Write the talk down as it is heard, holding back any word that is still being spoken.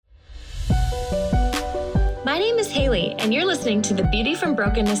My name is Haley, and you're listening to the Beauty from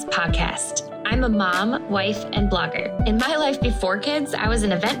Brokenness podcast. I'm a mom, wife, and blogger. In my life before kids, I was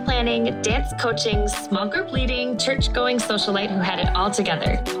in event planning, dance coaching, small group leading, church-going socialite who had it all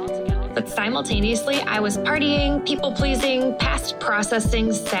together. But simultaneously, I was partying, people-pleasing, past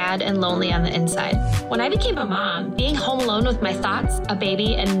processing, sad and lonely on the inside. When I became a mom, being home alone with my thoughts, a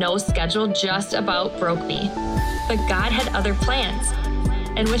baby, and no schedule just about broke me. But God had other plans.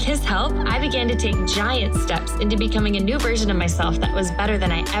 And with his help, I began to take giant steps into becoming a new version of myself that was better than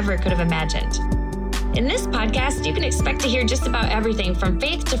I ever could have imagined. In this podcast, you can expect to hear just about everything from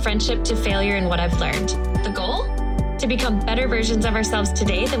faith to friendship to failure and what I've learned. The goal? To become better versions of ourselves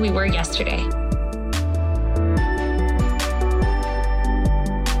today than we were yesterday.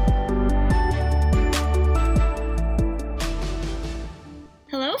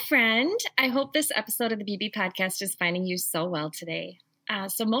 Hello, friend. I hope this episode of the BB Podcast is finding you so well today.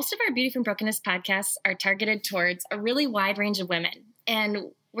 So most of our Beauty from Brokenness podcasts are targeted towards a really wide range of women.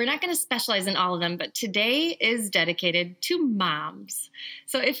 And we're not going to specialize in all of them, but today is dedicated to moms.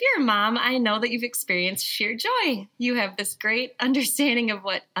 So if you're a mom, I know that you've experienced sheer joy. You have this great understanding of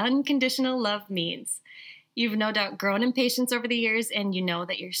what unconditional love means. You've no doubt grown in patience over the years, and you know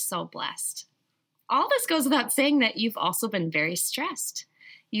that you're so blessed. All this goes without saying that you've also been very stressed.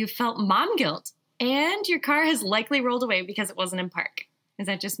 You've felt mom guilt, and your car has likely rolled away because it wasn't in park. Is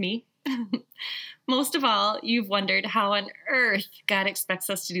that just me? Most of all, you've wondered how on earth God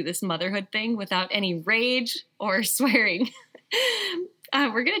expects us to do this motherhood thing without any rage or swearing.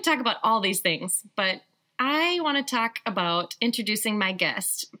 We're going to talk about all these things, but I want to talk about introducing my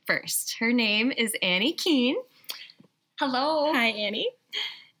guest first. Her name is Annie Keene. Hello. Hi, Annie.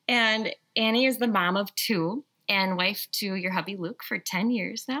 And Annie is the mom of two and wife to your hubby, Luke, for 10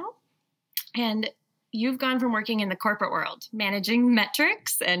 years now. And you've gone from working in the corporate world, managing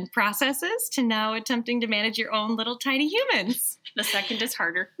metrics and processes, to now attempting to manage your own little tiny humans. The second is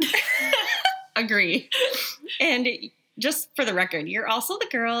harder. Agree. And just for the record, you're also the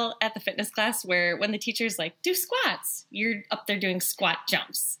girl at the fitness class where when the teacher's like, do squats, you're up there doing squat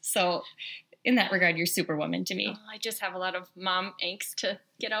jumps. So in that regard, you're superwoman to me. I just have a lot of mom angst to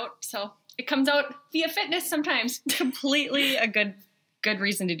get out, so it comes out via fitness sometimes. Completely a good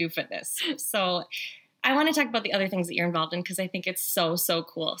reason to do fitness. So I want to talk about the other things that you're involved in because I think it's so, so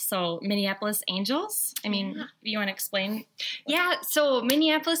cool. So Minneapolis Angels, you want to explain? Yeah, so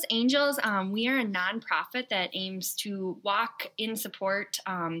Minneapolis Angels, we are a nonprofit that aims to walk in support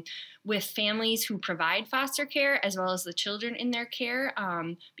with families who provide foster care as well as the children in their care,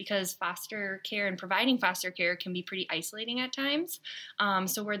 because foster care and providing foster care can be pretty isolating at times.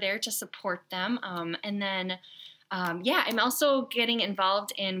 So we're there to support them. And then I'm also getting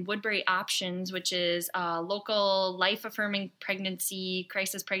involved in Woodbury Options, which is a local life-affirming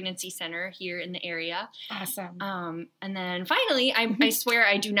crisis pregnancy center here in the area. Awesome. And then finally, I swear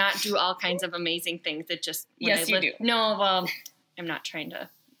I do not do all kinds of amazing things that just... Yes, you do. No, well, I'm not trying to,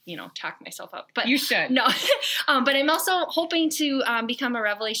 talk myself up. But you should. No. But I'm also hoping to become a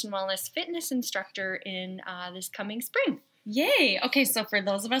Revelation Wellness fitness instructor in this coming spring. Yay. Okay, so for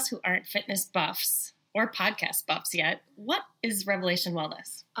those of us who aren't fitness buffs or podcast buffs yet, what is Revelation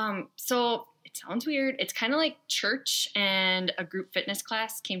Wellness? So it sounds weird. It's kind of like church and a group fitness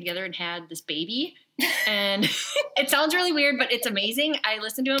class came together and had this baby. And it sounds really weird, but it's amazing. I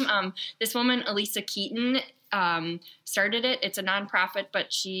listened to him. This woman, Elisa Keaton, started it. It's a nonprofit,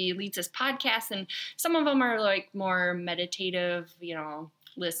 but she leads this podcast, and some of them are like more meditative,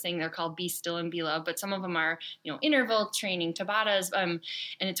 listening. They're called Be Still and Be Loved, but some of them are, interval training, Tabatas. And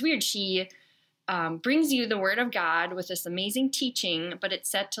it's weird. She brings you the word of God with this amazing teaching, but it's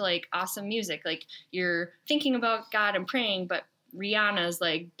set to like awesome music. Like you're thinking about God and praying, but Rihanna's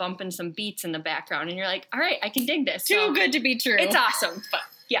like bumping some beats in the background and you're like, all right, I can dig this. Too good to be true. It's awesome. But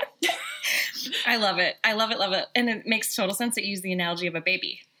yeah. I love it. I love it. Love it. And it makes total sense that you use the analogy of a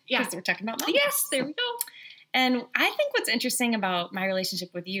baby. Yeah. Because we're talking about moms. Yes, there we go. And I think what's interesting about my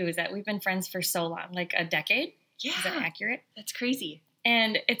relationship with you is that we've been friends for so long, like a decade. Yeah. Is that accurate? That's crazy.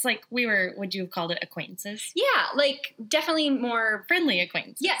 And it's like would you have called it acquaintances? Yeah, like definitely more friendly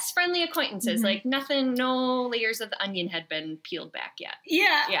acquaintances. Yes, friendly acquaintances. Mm-hmm. Like nothing, no layers of the onion had been peeled back yet.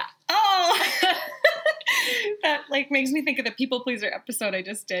 Yeah. Yeah. Oh, that like makes me think of the people pleaser episode I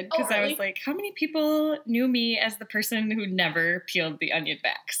just did. Because I was like, how many people knew me as the person who never peeled the onion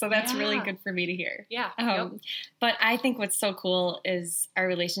back? So that's really good for me to hear. Yeah. But I think what's so cool is our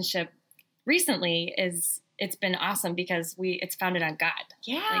relationship recently is it's been awesome because it's founded on God.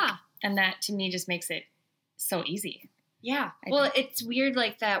 Yeah. And that to me just makes it so easy. Yeah. I Well, think. it's weird.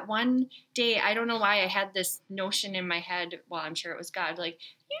 Like that one day, I don't know why I had this notion in my head. Well, I'm sure it was God. Like,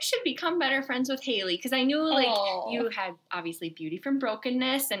 you should become better friends with Haley. Because I knew like Aw. you had obviously beauty from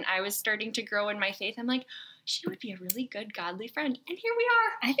brokenness, and I was starting to grow in my faith. I'm like, she would be a really good godly friend. And here we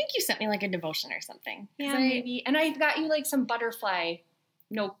are. I think you sent me like a devotion or something. 'Cause Yeah, maybe. And I got you like some butterfly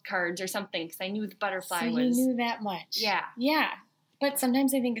note cards or something because I knew the butterfly So was. you knew that much. Yeah. Yeah. But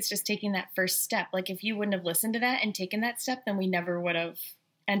sometimes I think it's just taking that first step. Like if you wouldn't have listened to that and taken that step, then we never would have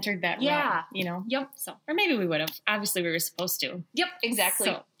entered that Yeah. realm, Yep. So, or maybe we would have. Obviously, we were supposed to. Yep. Exactly.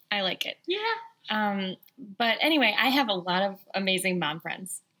 So I like it. Yeah. But anyway, I have a lot of amazing mom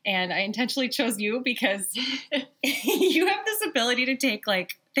friends. And I intentionally chose you because you have this ability to take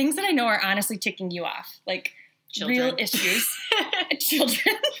like things that I know are honestly ticking you off, like Children. real issues,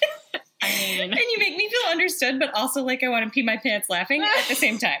 children. I mean, And you make me feel understood, but also like I want to pee my pants laughing at the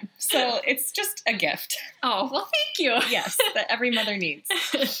same time. So it's just a gift. oh, well, thank you. Yes, that every mother needs.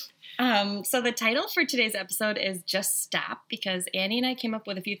 So the title for today's episode is Just Stop, because Annie and I came up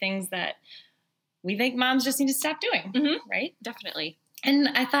with a few things that we think moms just need to stop doing, Mhm. right? Definitely. And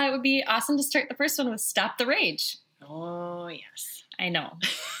I thought it would be awesome to start the first one with Stop the Rage. Oh, yes. I know.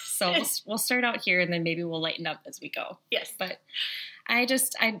 So we'll start out here and then maybe we'll lighten up as we go. Yes. But I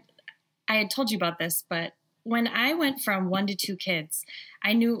had told you about this, but when I went from 1 to 2 kids,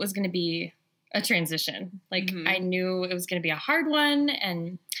 I knew it was going to be a transition. Like Mhm. I knew it was going to be a hard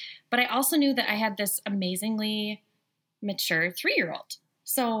one. But I also knew that I had this amazingly mature 3-year-old.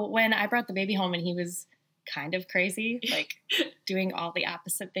 So when I brought the baby home and he was kind of crazy, like doing all the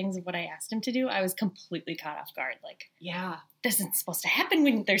opposite things of what I asked him to do, I was completely caught off guard. Like, Yeah. this isn't supposed to happen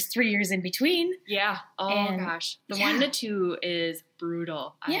when there's 3 years in between. Yeah. Oh, And- gosh. The yeah. 1 to 2 is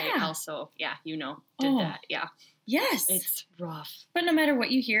brutal. Yeah. I also, did Oh. that. Yeah. Yes. It's rough. But no matter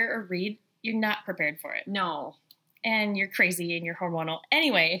what you hear or read, you're not prepared for it. No. And you're crazy and you're hormonal.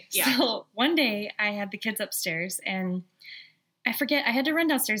 Anyway, Yeah. So one day I had the kids upstairs and I forget, I had to run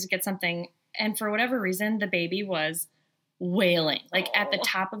downstairs to get something. And for whatever reason, the baby was wailing, like at the Oh.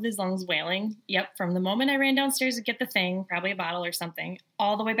 top of his lungs wailing. Yep. From the moment I ran downstairs to get the thing, probably a bottle or something,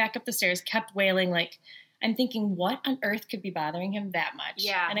 all the way back up the stairs, kept wailing. Like I'm thinking, what on earth could be bothering him that much?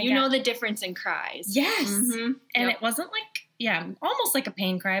 Yeah. And I You got- know the difference in cries. Yes. Mhm. And Yep. it wasn't like, almost like a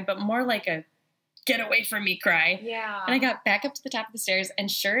pain cry, but more like a get away from me cry. Yeah. And I got back up to the top of the stairs, and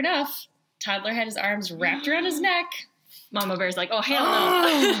sure enough, toddler had his arms wrapped around his neck. Mama Bear's like, oh, hell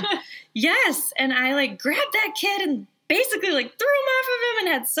Oh. no. Yes. And I like grabbed that kid and basically like threw him off of him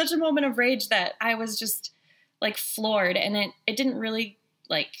and had such a moment of rage that I was just like floored. And it didn't really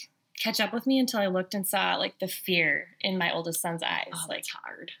like catch up with me until I looked and saw like the fear in my oldest son's eyes. Oh, Like that's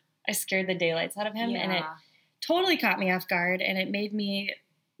hard. I scared the daylights out of him, and it totally caught me off guard, and it made me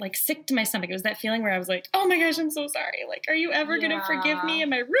like sick to my stomach. It was that feeling where I was like, oh my gosh, I'm so sorry. Like, are you ever going to forgive me? Yeah.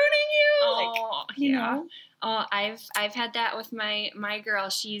 Am I ruining you? Oh, like, you know? Oh, I've had that with my girl.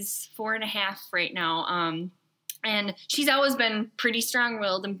 She's 4.5 right now. And she's always been pretty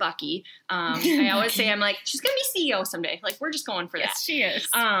strong-willed and Bucky. I always say, I'm like, she's gonna be CEO someday. Like, we're just going for that. Yes, she is.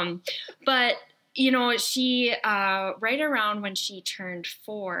 But you know, she right around when she turned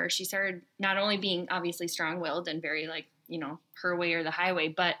 4, she started not only being obviously strong-willed and very like, you know, her way or the highway,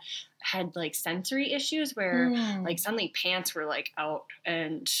 but had like sensory issues where like suddenly pants were like out,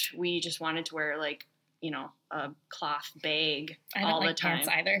 and we just wanted to wear like, you know, a cloth bag I don't all like the time. pants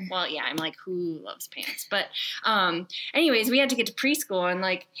either. Well, yeah, I'm like, who loves pants? But anyways, we had to get to preschool, and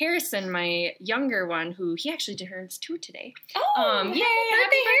like Harrison, my younger one, who he actually turns 2 today. Oh, Yay,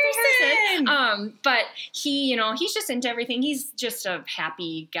 happy birthday, Harrison! But he, you know, he's just into everything. He's just a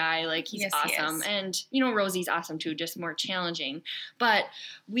happy guy. Like, he's Yes, he awesome. is. And, you know, Rosie's awesome too, just more challenging. But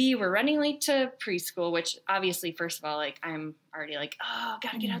we were running late to preschool, which obviously, first of all, like, I'm already like, oh,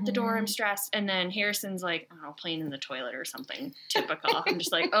 gotta get out the door. I'm stressed. And then Harrison's like, I don't know, playing in the toilet or something. Typical. I'm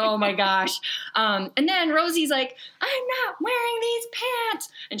just like, oh my gosh. And then Rosie's like, I'm not wearing these pants.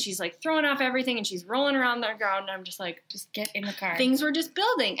 And she's like throwing off everything, and she's rolling around the ground. And I'm just like, Just get in the car. things were just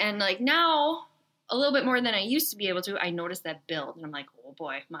building. And like now, a little bit more than I used to be able to, I noticed that build. And I'm like, oh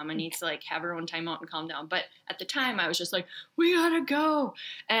boy, mama needs to like have her own time out and calm down. But at the time, I was just like, we gotta go.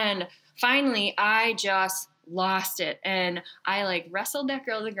 And finally, I just lost it, and I like wrestled that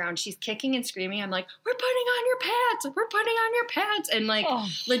girl to the ground. She's kicking and screaming. I'm like, we're putting on your pants, we're putting on your pants, and like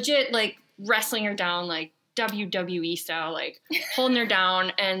legit like wrestling her down like WWE style, like holding her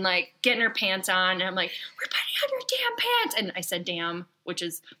down and like getting her pants on, and I'm like, we're putting on your damn pants. And I said, damn, which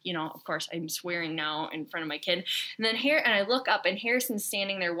is, of course I'm swearing now in front of my kid. And then and I look up and Harrison's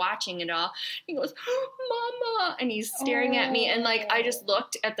standing there watching it all. He goes, Mama. And he's staring at me. And like, I just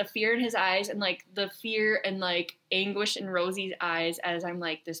looked at the fear in his eyes and like the fear and like anguish in Rosie's eyes as I'm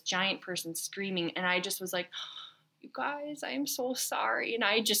like this giant person screaming. And I just was like, you guys, I am so sorry. And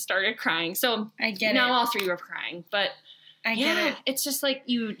I just started crying. So I get now it. all three were crying. But I get it. it's just like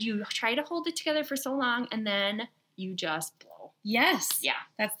you try to hold it together for so long and then you just blow. Yes. Yeah.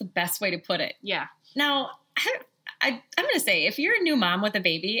 That's the best way to put it. Yeah. Now, I'm going to say, if you're a new mom with a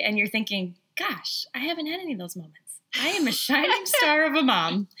baby and you're thinking, gosh, I haven't had any of those moments. I am a shining star of a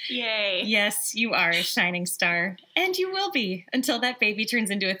mom. Yay. Yes, you are a shining star. And you will be until that baby turns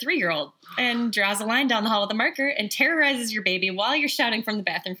into a 3-year-old and draws a line down the hall with a marker and terrorizes your baby while you're shouting from the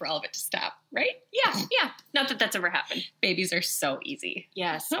bathroom for all of it to stop, right? Yeah. Not that that's ever happened. Babies are so easy.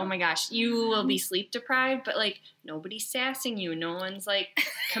 Yes. Oh my gosh. You will be sleep deprived, but like nobody's sassing you. No one's like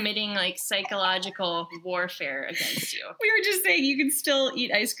committing like psychological warfare against you. We were just saying you can still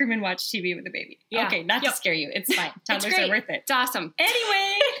eat ice cream and watch TV with a baby. Yeah. Okay, not to scare you. It's fine. Toddlers are worth it. It's awesome.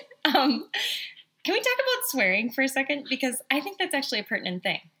 Anyway, can we talk about swearing for a second? Because I think that's actually a pertinent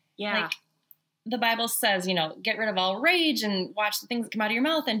thing. Yeah. Like, the Bible says, get rid of all rage and watch the things that come out of your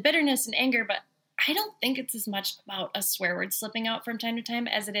mouth and bitterness and anger. But I don't think it's as much about a swear word slipping out from time to time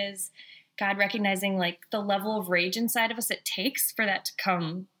as it is God recognizing like the level of rage inside of us it takes for that to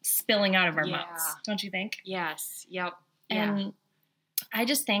come spilling out of our mouths. Don't you think? Yes. Yep. And I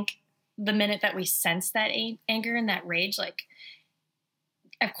just think the minute that we sense that anger and that rage, like,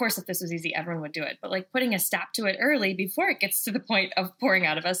 of course, if this was easy, everyone would do it. But like putting a stop to it early before it gets to the point of pouring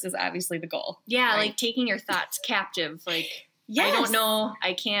out of us is obviously the goal. Yeah, right? like taking your thoughts captive. Like, yes. I don't know.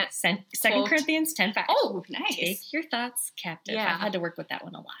 I can't. 2 Corinthians 10:5. Oh, nice. Take your thoughts captive. Yeah. I had to work with that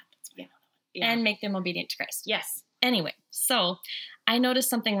one a lot. That's why I know that one. Yeah. And make them obedient to Christ. Yes. Anyway, so I noticed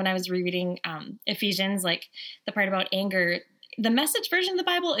something when I was rereading Ephesians, like the part about anger. The Message version of the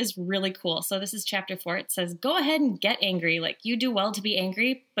Bible is really cool. So this is chapter 4. It says, go ahead and get angry. Like, you do well to be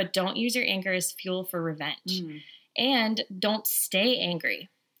angry, but don't use your anger as fuel for revenge. And don't stay angry.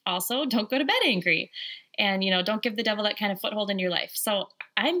 Also, don't go to bed angry. And, don't give the devil that kind of foothold in your life. So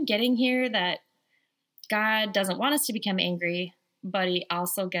I'm getting here that God doesn't want us to become angry, but he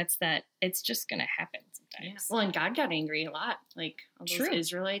also gets that it's just going to happen sometimes. Well, and God got angry a lot. Like, all those True.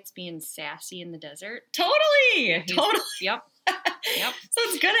 Israelites being sassy in the desert. Totally. Yep. Yep. So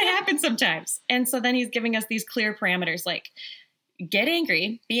it's going to happen sometimes. And so then he's giving us these clear parameters, like get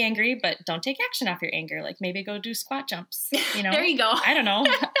angry, be angry, but don't take action off your anger. Like maybe go do squat jumps, There you go. I don't know.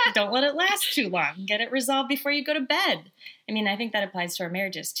 Don't let it last too long. Get it resolved before you go to bed. I mean, I think that applies to our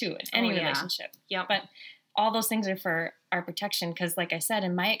marriages too, in any relationship. Yep. But all those things are for our protection because, like I said,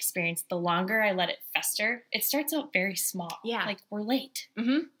 in my experience, the longer I let it fester, it starts out very small. Yeah. Like, we're late.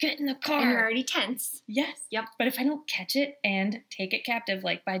 Mm-hmm. Get in the car. And you're already tense. Yes. Yep. But if I don't catch it and take it captive,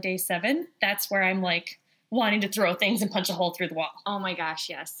 like by day 7, that's where I'm like wanting to throw things and punch a hole through the wall. Oh my gosh,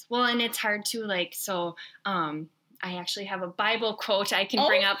 yes. Well, and it's hard to I actually have a Bible quote I can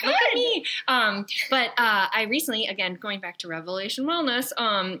bring up. Good. Look at me. But I recently, again, going back to Revelation Wellness,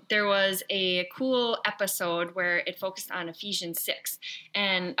 there was a cool episode where it focused on Ephesians 6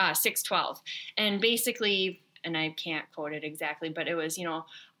 and 6:12. And basically, and I can't quote it exactly, but it was,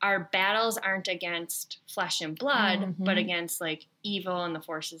 our battles aren't against flesh and blood, but against like evil and the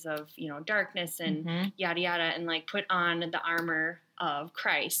forces of, darkness and yada, yada, and like put on the armor of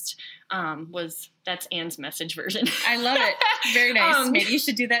Christ. That's Anne's Message version. I love it. Very nice. Maybe you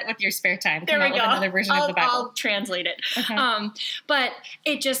should do that with your spare time. There we go. With another version of the Bible. I'll translate it. But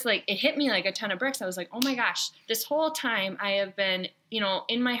it just like, it hit me like a ton of bricks. I was like, oh my gosh, this whole time I have been,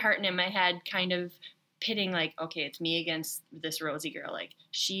 in my heart and in my head kind of pitting like, okay, it's me against this Rosie girl. Like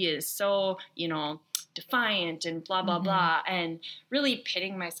she is so, defiant and blah, blah, blah. And really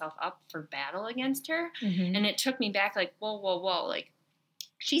pitting myself up for battle against her. And it took me back like, whoa, whoa, whoa. Like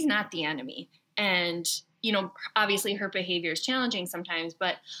she's not the enemy. And, obviously her behavior is challenging sometimes,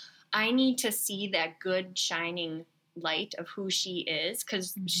 but I need to see that good shining light of who she is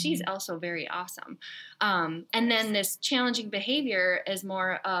because she's also very awesome. And then this challenging behavior is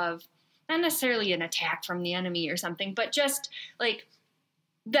more of not necessarily an attack from the enemy or something, but just like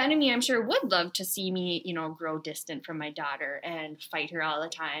the enemy, I'm sure, would love to see me, grow distant from my daughter and fight her all the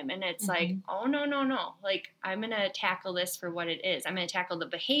time. And it's like, oh, no, no, no. Like, I'm going to tackle this for what it is. I'm going to tackle the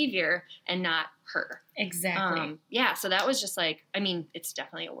behavior and not her. Exactly. So that was just like, I mean, it's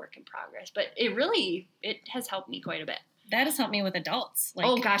definitely a work in progress, but it has helped me quite a bit. that has helped me with adults. Like,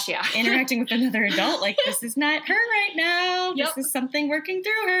 oh gosh, yeah. interacting with another adult, like, this is not her right now. Yep. This is something working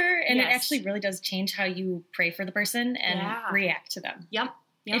through her. And it Yes. actually really does change how you pray for the person and Yeah. react to them. Yep.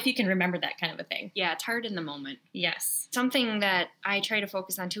 If you can remember that kind of a thing. Yeah, it's hard in the moment. Yes. Something that I try to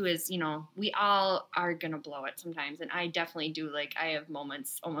focus on too is, we all are going to blow it sometimes. And I definitely do. Like, I have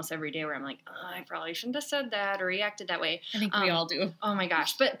moments almost every day where I'm like, oh, I probably shouldn't have said that or reacted that way. I think we all do. Oh my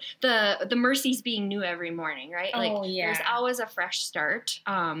gosh. But the mercies being new every morning, right? Like, there's always a fresh start.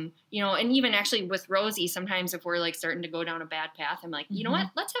 And even actually with Rosie, sometimes if we're like starting to go down a bad path, I'm like, you know what?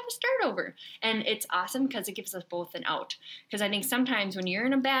 Let's have a start over. And it's awesome because it gives us both an out. Because I think sometimes when you're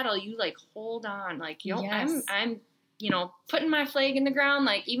in a battle, you like hold on, like, Yes. I'm putting my flag in the ground,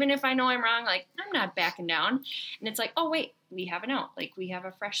 like, even if I know I'm wrong, like, I'm not backing down. And it's like, oh wait, we have an out, like, we have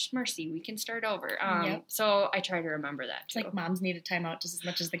a fresh mercy, we can start over. So I try to remember that too. It's like moms need a timeout just as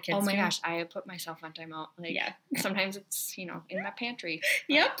much as the kids oh my do. gosh, I have put myself on timeout. Like, sometimes it's in my pantry.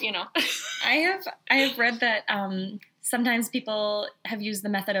 Yep. I have read that sometimes people have used the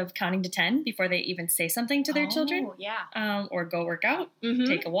method of counting to 10 before they even say something to their children. Yeah. Or go work out, Mhm.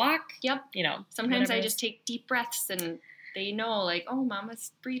 take a walk. Yep. Sometimes whatever I it just is. take deep breaths and they know, like, oh,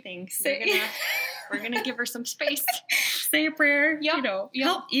 mama's breathing. Say- We're gonna give her some space. Say a prayer. Yep. Yep.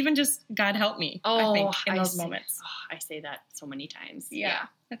 Help. Even just God help me. Oh, I think in those see. moments. Oh, I say that so many times. Yeah,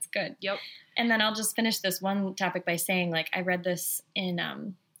 that's good. Yep. And then I'll just finish this one topic by saying, like, I read this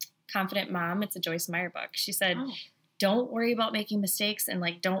in Confident Mom. It's a Joyce Meyer book. She said, don't worry about making mistakes and,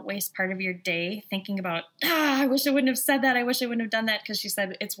 like, don't waste part of your day thinking about, I wish I wouldn't have said that. I wish I wouldn't have done that. Because she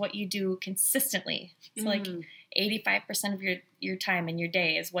said it's what you do consistently. It's like 85% of your time in your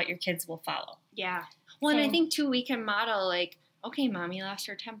day is what your kids will follow. Yeah. Well, and I think, too, we can model, like, okay, Mommy lost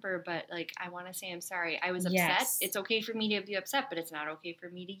her temper, but, like, I want to say I'm sorry. I was upset. Yes. It's okay for me to be upset, but it's not okay for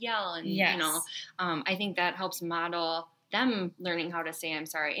me to yell. And, Yes. I think that helps model them learning how to say I'm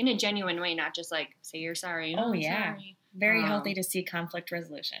sorry in a genuine way, not just, like, say you're sorry. Oh, I'm yeah. sorry. Very healthy to see conflict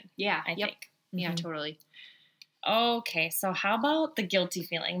resolution. Yeah. I think. Yeah, Mhm. totally. Okay, so how about the guilty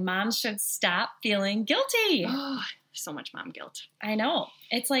feeling? Moms should stop feeling guilty. Oh, so much mom guilt. I know.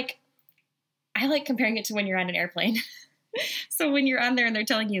 It's like, I like comparing it to when you're on an airplane. So when you're on there and they're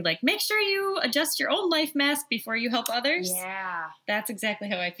telling you, like, make sure you adjust your own life mask before you help others. Yeah. That's exactly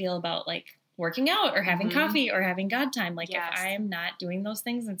how I feel about, like, working out or having coffee or having God time. Like, Yes. if I am not doing those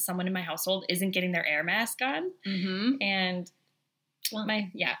things and someone in my household isn't getting their air mask on Mm-hmm. and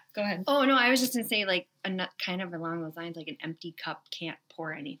go ahead. Oh, no, I was just going to say, like, kind of along those lines, like, an empty cup can't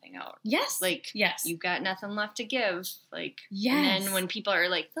pour anything out. Yes. Like, yes. you've got nothing left to give. Like, Yes. And then when people are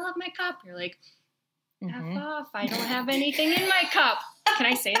like, fill up my cup, you're like, F Mhm. off. I don't have anything in my cup. Can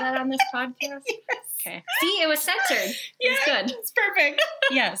I say that on this podcast? Yes. Okay. See, it was censored. It's good. It's perfect.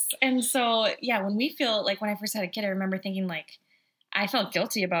 Yes. And so, when we feel like, when I first had a kid, I remember thinking, like, I felt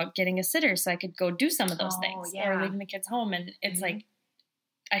guilty about getting a sitter so I could go do some of those things or leaving the kids home. And it's like,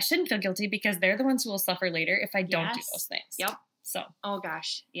 I shouldn't feel guilty because they're the ones who will suffer later if I don't do Yes. those things. Yep. So, Oh,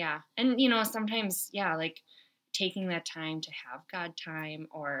 gosh. Yeah. And, sometimes, like, taking that time to have God time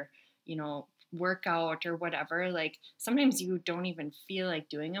or, work out or whatever, like, sometimes you don't even feel like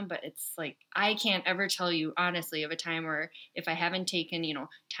doing them, but it's like, I can't ever tell you honestly of a time where if I haven't taken,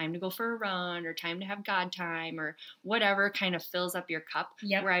 time to go for a run or time to have God time or whatever kind of fills up your cup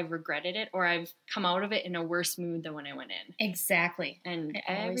Yep. where I've regretted it or I've come out of it in a worse mood than when I went in. exactly. And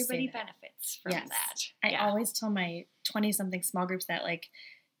I always say everybody that. benefits from Yes. that. I always tell my 20-something small groups that, like,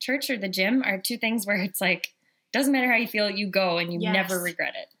 church or the gym are two things where it's like, doesn't matter how you feel, you go and you Yes. never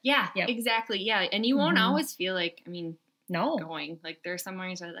regret it. Yeah, Yep. exactly. Yeah. And you won't Mhm. always feel like, No. going. Like, there are some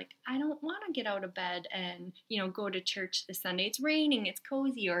mornings where, like, I don't want to get out of bed and, go to church this Sunday. It's raining, it's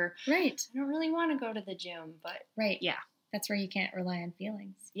cozy, or Right. I don't really want to go to the gym. But, Right. yeah. That's where you can't rely on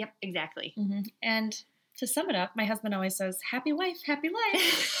feelings. Yep, exactly. Mm-hmm. And to sum it up, my husband always says, happy wife, happy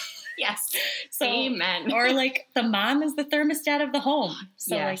life. Yes. So, Amen. or, like, the mom is the thermostat of the home.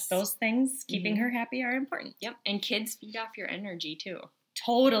 So, Yes. like, those things, keeping Mhm. her happy are important. Yep. And kids feed off your energy, too.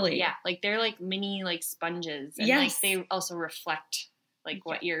 Totally. Yeah. Like, they're like mini, like, sponges. And, Yes. like, they also reflect, like,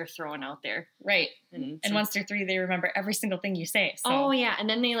 what you're throwing out there. Right. And And once they're 3, they remember every single thing you say. So. Oh, yeah. And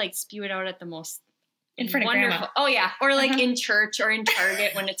then they, like, spew it out at the most In front of wonderful. grandma. Oh, yeah. Or, like, Uh-huh. in church or in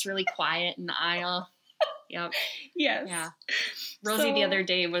Target when it's really quiet in the aisle. Yep. Yes. Yeah. Rosie the So- other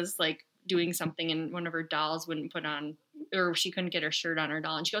day was, like, doing something and one of her dolls wouldn't put on, or she couldn't get her shirt on her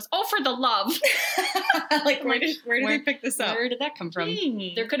doll. And she goes, oh, for the love. Like, where did they pick this up? Where did that come from?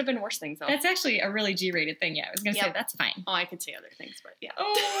 Hmm. There could have been worse things, though. That's actually a really G-rated thing. Yeah, I was going to say Yep. that's fine. Oh, I could say other things, but yeah.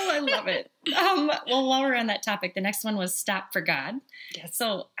 Oh, I love it. Well, while we're on that topic, the next one was Stop for God. Yes.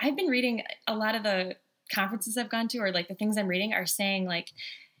 So I've been reading a lot of the conferences I've gone to or like the things I'm reading are saying like,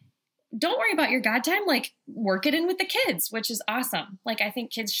 don't worry about your God time. Like work it in with the kids, which is awesome. Like I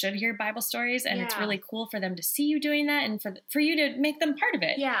think kids should hear Bible stories and it's really cool for them to see you doing that and for you to make them part of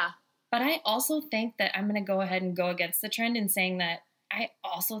it. Yeah. But I also think that I'm going to go ahead and go against the trend in saying that I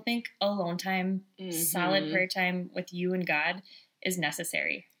also think alone time, solid prayer time with you and God is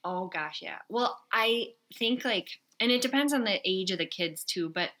necessary. Oh gosh. Yeah. Well, I think like, and it depends on the age of the kids too,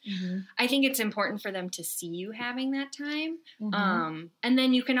 but I think it's important for them to see you having that time. And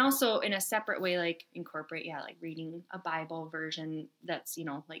then you can also in a separate way, like incorporate, like reading a Bible version that's,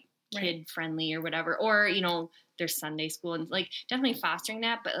 like kid friendly or whatever, or, there's Sunday school and like definitely fostering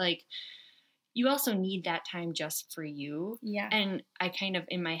that. But like, you also need that time just for you. Yeah. And I kind of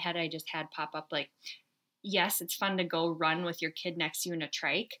in my head, I just had pop up like, yes, it's fun to go run with your kid next to you in a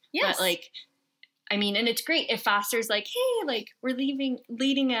trike. Yes. But like, I mean, and it's great if fosters like, hey, like we're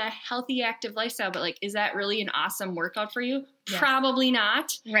leading a healthy, active lifestyle, but like, is that really an awesome workout for you? Yes. Probably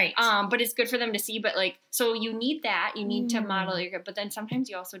not. Right. But it's good for them to see. But like, so you need that. You need to model your, but then sometimes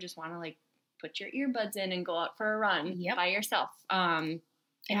you also just want to like put your earbuds in and go out for a run by yourself.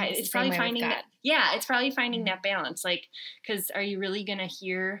 Yeah, it's probably finding that. Yeah, it's probably finding that balance. Like, because are you really gonna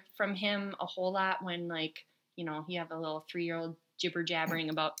hear from him a whole lot when like you have a little 3-year-old jibber jabbering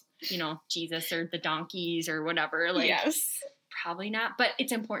about Jesus or the donkeys or whatever? Like, yes, probably not. But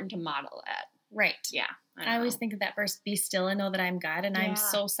it's important to model that. Right. Yeah. I always think of that verse, be still and know that I'm God. And I'm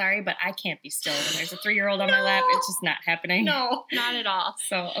so sorry, but I can't be still when there's a 3-year-old on my lap. It's just not happening. No, not at all.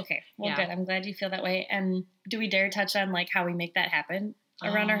 So, okay. Well, good. I'm glad you feel that way. And do we dare touch on like how we make that happen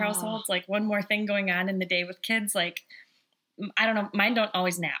around our households? Like one more thing going on in the day with kids. Like, I don't know. Mine don't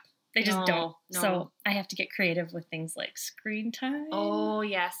always nap. They just don't. No. So I have to get creative with things like screen time. Oh,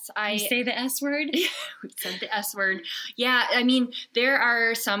 yes. You say the S word? We said the S word. Yeah. I mean, there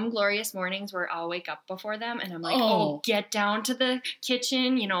are some glorious mornings where I'll wake up before them and I'm like, get down to the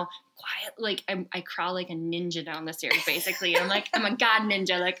kitchen, quiet. Like I crawl like a ninja down the stairs, basically. I'm like, I'm a God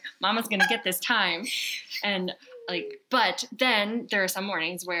ninja. Like mama's going to get this time. And like, but then there are some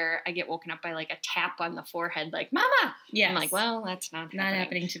mornings where I get woken up by like a tap on the forehead, like mama. Yeah. I'm like, well, that's not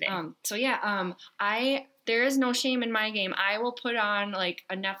happening today. So yeah, there is no shame in my game. I will put on like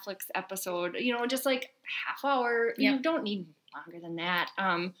a Netflix episode, just like half hour. You don't need longer than that.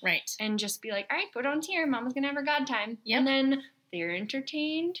 Right. And just be like, all right, go down here. Mama's going to have her God time. Yep. And then they're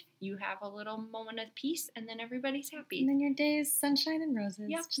entertained. You have a little moment of peace, and then everybody's happy. And then your day is sunshine and roses.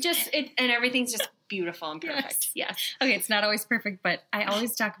 Yep. And everything's just beautiful and perfect. Yes. Okay, it's not always perfect, but I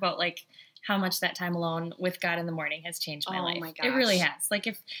always talk about like how much that time alone with God in the morning has changed my life. Oh my gosh. It really has. Like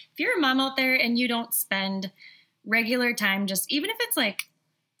if you're a mom out there and you don't spend regular time, just even if it's like,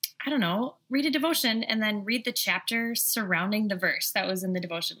 I don't know, read a devotion and then read the chapter surrounding the verse that was in the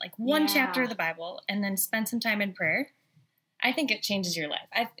devotion, like one chapter of the Bible, and then spend some time in prayer. I think it changes your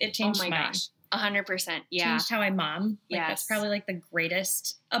life. It changed mine. 100%. Yeah. Changed how I mom. Like that's probably like the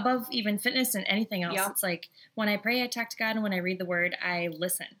greatest above even fitness and anything else. Yep. It's like when I pray, I talk to God, and when I read the word, I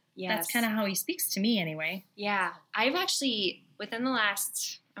listen. Yes. That's kind of how he speaks to me anyway. Yeah. I've actually, within the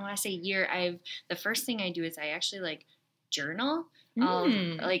last, I want to say year, the first thing I do is I actually like journal.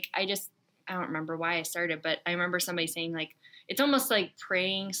 Like I don't remember why I started, but I remember somebody saying like, it's almost like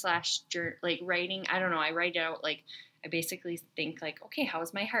praying / like writing. I don't know. I write out like, I basically think like, okay, how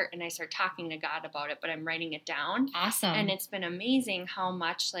is my heart? And I start talking to God about it, but I'm writing it down. Awesome. And it's been amazing how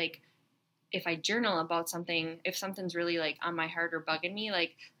much like, if I journal about something, if something's really like on my heart or bugging me,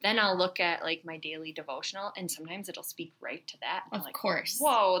 like then I'll look at like my daily devotional and sometimes it'll speak right to that. Of like, course.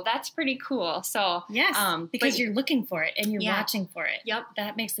 Whoa, that's pretty cool. So yes, because you're looking for it and you're watching for it. Yep.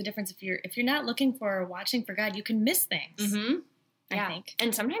 That makes the difference. If you're not looking for or watching for God, you can miss things. Mm-hmm. I think.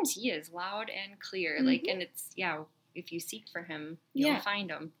 And sometimes he is loud and clear. Mm-hmm. Like, and it's, if you seek for him, you'll find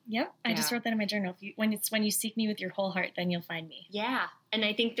him. Yep. I just wrote that in my journal. When you seek me with your whole heart, then you'll find me. Yeah. And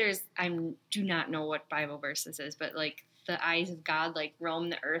I think I do not know what Bible verse this is, but like the eyes of God like roam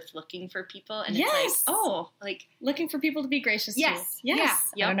the earth looking for people. And it's like, like looking for people to be gracious to. Yes. Yeah.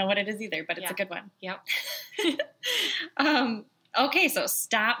 I don't know what it is either, but it's a good one. Yep. Okay. So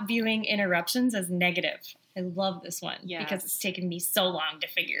stop viewing interruptions as negative. I love this one because it's taken me so long to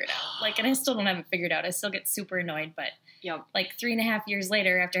figure it out. Like, and I still don't have it figured out. I still get super annoyed, but like 3.5 years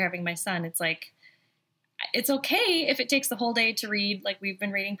later after having my son, it's like, it's okay if it takes the whole day to read, like we've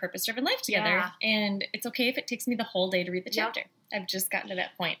been reading Purpose Driven Life together. And it's okay if it takes me the whole day to read the chapter. I've just gotten to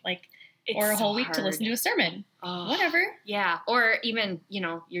that point. Like, or a whole week to listen to a sermon. Whatever. Yeah. Or even,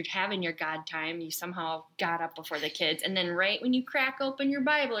 you're having your God time. You somehow got up before the kids. And then right when you crack open your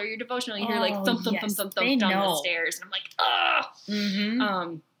Bible or your devotional, you hear like thump, thump, thump, thump, thump down the stairs. And I'm like,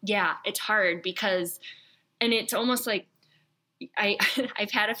 Mm-hmm. Yeah, it's hard because And it's almost like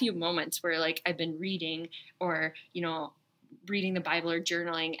I've had a few moments where like I've been reading or, reading the Bible or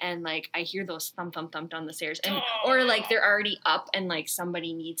journaling, and like I hear those thump thump thump down the stairs, and or like they're already up and like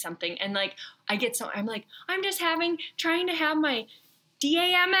somebody needs something, and like I'm like I'm just trying to have my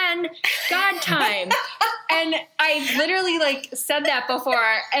DAMN God time. And I literally like said that before,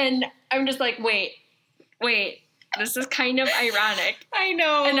 and I'm just like, wait, this is kind of ironic. I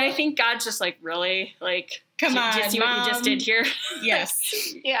know. And I think God's just like, really? Like, come on, do you see what you just did here?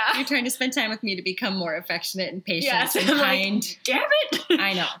 Yes. Yeah. You're trying to spend time with me to become more affectionate and patient Yes. and kind. Like, damn it.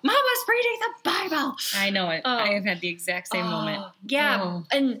 I know. Mama's reading the Bible. I know it. Oh. I have had the exact same moment. Yeah. Oh.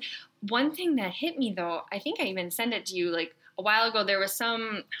 And one thing that hit me, though, I think I even sent it to you, like, a while ago. There was I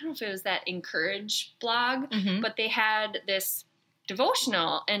don't know if it was that Encourage blog, but they had this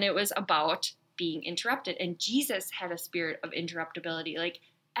devotional, and it was about being interrupted. And Jesus had a spirit of interruptibility. Like,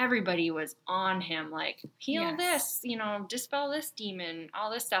 everybody was on him, like, heal this, dispel this demon, all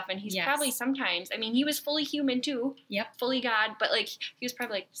this stuff. And he's probably sometimes, I mean, he was fully human too. Yep. Fully God. But like, he was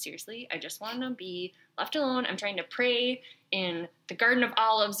probably like, seriously, I just want to be left alone. I'm trying to pray in the Garden of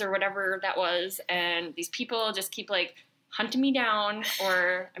Olives or whatever that was. And these people just keep like hunting me down,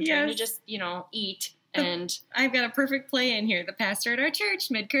 or I'm trying to just, eat. And I've got a perfect play in here. The pastor at our church,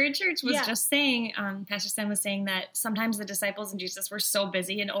 Mid-Courage Church, was just saying, Pastor Sam was saying that sometimes the disciples and Jesus were so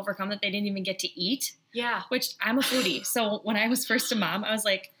busy and overcome that they didn't even get to eat. Yeah. Which, I'm a foodie. So when I was first a mom, I was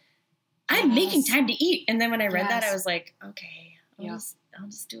like, I'm making time to eat. And then when I read that, I was like, okay, I'll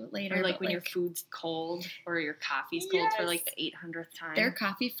just do it later. Or like when your food's cold or your coffee's cold for like the 800th time. Their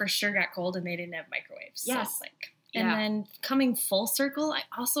coffee for sure got cold, and they didn't have microwaves. Yes. So and then coming full circle, I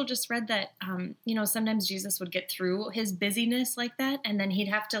also just read that, sometimes Jesus would get through his busyness like that, and then he'd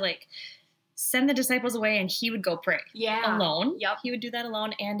have to like send the disciples away, and he would go pray alone. Yep. He would do that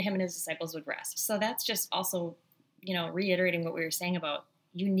alone, and him and his disciples would rest. So that's just also, reiterating what we were saying about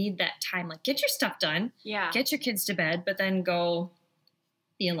you need that time. Like, get your stuff done. Yeah. Get your kids to bed, but then go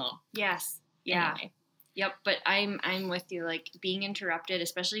be alone. Yes. Yeah. Anyway. Yep. But I'm with you. Like, being interrupted,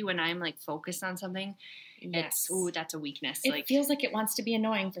 especially when I'm like focused on something. Yes. That's a weakness. It feels like it wants to be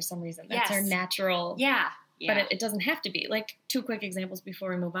annoying for some reason. That's our natural. Yeah. But it doesn't have to be. Like, 2 quick examples before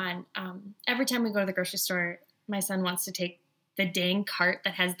we move on. Every time we go to the grocery store, my son wants to take the dang cart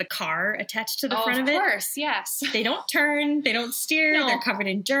that has the car attached to the front of it. Of course, yes. They don't turn, they don't steer, they're covered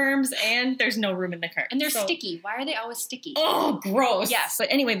in germs, and there's no room in the cart. And they're sticky. Why are they always sticky? Oh, gross. Yes. But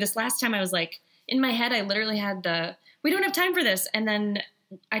anyway, this last time I was like, in my head, I literally had we don't have time for this. And then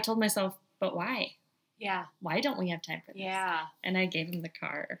I told myself, but why? Yeah. Why don't we have time for this? Yeah. And I gave him the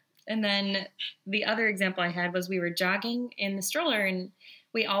car. And then the other example I had was we were jogging in the stroller, and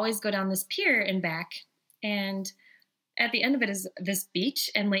we always go down this pier and back. And at the end of it is this beach.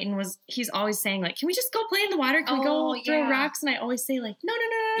 And Leighton he's always saying, like, can we just go play in the water? Can we go throw rocks? And I always say, like, no.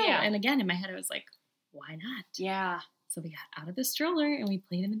 Yeah. And again, in my head, I was like, why not? Yeah. So we got out of the stroller and we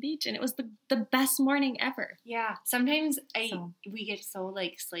played in the beach, and it was the best morning ever. Yeah. Sometimes we get so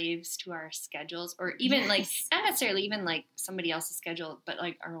like slaves to our schedules, or even like not necessarily even like somebody else's schedule, but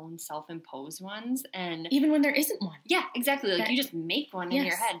like our own self-imposed ones. And even when there isn't one. Yeah, exactly. Like you just make one in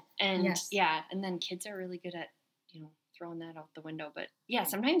your head. And and then kids are really good at, throwing that out the window. But yeah,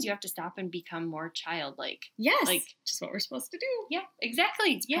 sometimes you have to stop and become more childlike. Yes. Like just what we're supposed to do. Yeah,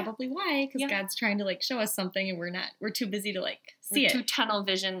 exactly. It's probably why, because God's trying to like show us something, and we're too busy to like see it. Too tunnel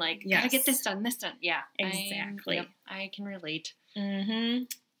vision, like, gotta get this done. Yeah. Exactly. I can relate. Mm-hmm.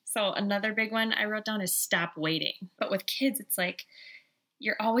 So another big one I wrote down is stop waiting. But with kids, it's like,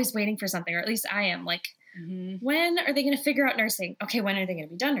 you're always waiting for something, or at least I am. Like, when are they going to figure out nursing? Okay, when are they going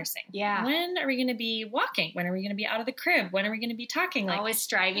to be done nursing? Yeah. When are we going to be walking? When are we going to be out of the crib? When are we going to be talking? Like, always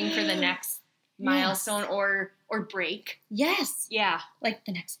striving for the next milestone or break. Yes. Yeah. Like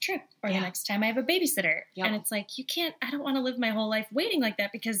the next trip or the next time I have a babysitter. Yep. And it's like, I don't want to live my whole life waiting like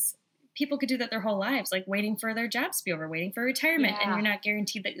that, because people could do that their whole lives, like waiting for their jobs to be over, waiting for retirement, and you're not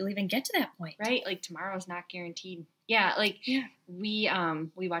guaranteed that you'll even get to that point. Right? Like tomorrow's not guaranteed. Yeah, like we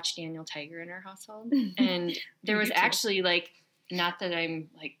watched Daniel Tiger in our household, and there was actually like, not that I'm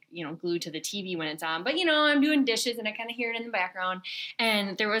like, glued to the TV when it's on, but I'm doing dishes and I kind of hear it in the background.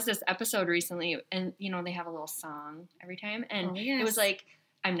 And there was this episode recently, and they have a little song every time, and it was like,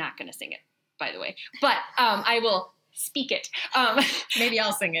 I'm not going to sing it, by the way, but I will speak it. Maybe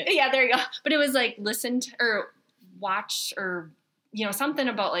I'll sing it. Yeah, there you go. But it was like listen to, or watch, or something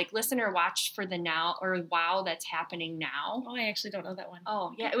about like listen or watch for the now, or wow that's happening now. Oh, I actually don't know that one.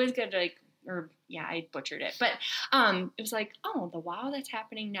 Oh, yeah, it was good. Like, I butchered it. But it was like, oh, the wow that's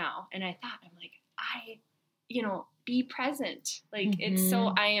happening now. And I thought, I'm like, be present. Like, it's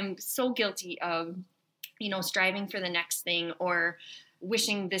so, I am so guilty of, striving for the next thing or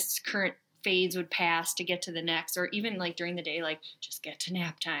wishing this current phase would pass to get to the next, or even like during the day, like just get to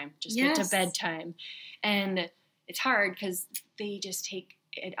nap time, just get to bedtime. And it's hard because they just take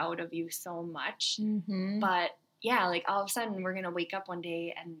it out of you so much. Mm-hmm. But yeah, like all of a sudden we're going to wake up one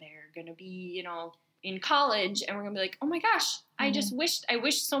day and they're going to be, in college, and we're going to be like, oh my gosh, I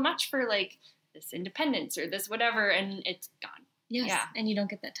wished so much for like this independence or this whatever, and it's gone. Yes. Yeah. And you don't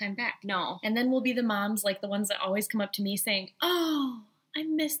get that time back. No. And then we'll be the moms, like the ones that always come up to me saying, oh, I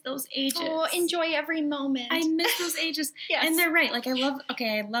miss those ages. Oh, enjoy every moment. I miss those ages. Yes. And they're right. Like I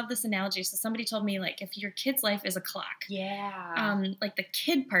love this analogy. So somebody told me, like, if your kid's life is a clock. Yeah. Like the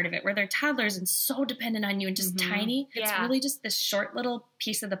kid part of it, where they're toddlers and so dependent on you and just tiny. It's really just this short little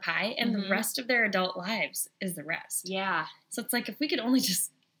piece of the pie, and the rest of their adult lives is the rest. Yeah. So it's like, if we could only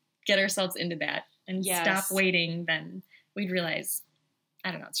just get ourselves into that and stop waiting, then we'd realize,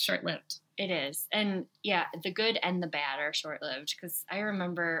 I don't know, it's short-lived. It is. And yeah, the good and the bad are short-lived, because I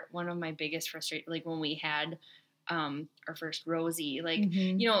remember one of my biggest frustrations, like when we had our first Rosie, like,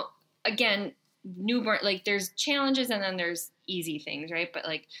 again, newborn, like there's challenges and then there's easy things, right? But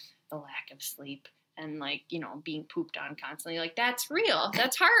like the lack of sleep and like, being pooped on constantly, like that's real.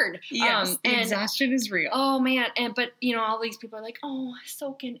 That's hard. Yes, and exhaustion is real. Oh man. But all these people are like, oh,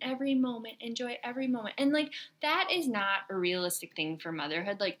 soak in every moment, enjoy every moment. And like, that is not a realistic thing for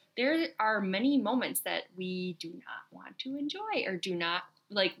motherhood. Like there are many moments that we do not want to enjoy, or do not,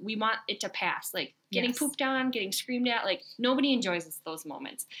 like, we want it to pass, like getting pooped on, getting screamed at, like nobody enjoys those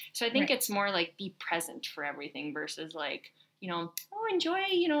moments. So I think it's more like be present for everything versus like, enjoy,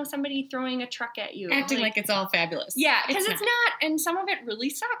 somebody throwing a truck at you. Acting like it's all fabulous. Yeah, because it's not. And some of it really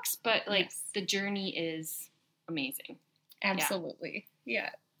sucks, but like the journey is amazing. Absolutely. Yeah.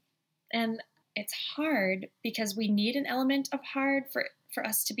 And it's hard because we need an element of hard for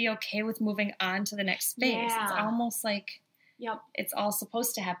us to be okay with moving on to the next phase. Yeah. It's almost like it's all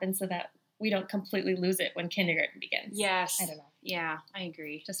supposed to happen so that we don't completely lose it when kindergarten begins. Yes. I don't know. Yeah, I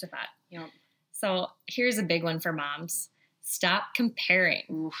agree. Just a thought. So here's a big one for moms. Stop comparing.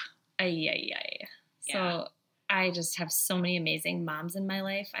 Oof. Yeah. So I just have so many amazing moms in my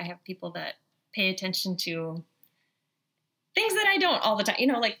life. I have people that pay attention to things that I don't all the time.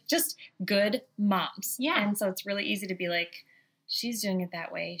 Like just good moms. Yeah. And so it's really easy to be like, she's doing it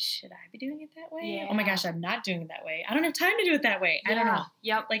that way. Should I be doing it that way? Yeah. Oh my gosh, I'm not doing it that way. I don't have time to do it that way. I don't know.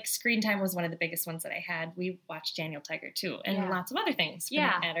 Yep. Like screen time was one of the biggest ones that I had. We watched Daniel Tiger too, and lots of other things for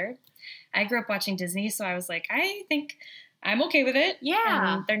that matter. I grew up watching Disney, so I was like, I think I'm okay with it.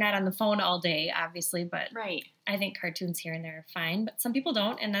 Yeah. And they're not on the phone all day, obviously, but right. I think cartoons here and there are fine, but some people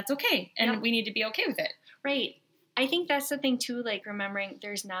don't, and that's okay. And we need to be okay with it. Right. I think that's the thing too, like remembering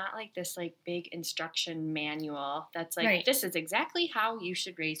there's not like this like big instruction manual that's like, this is exactly how you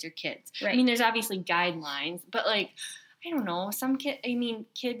should raise your kids. Right. I mean, there's obviously guidelines, but like, I don't know,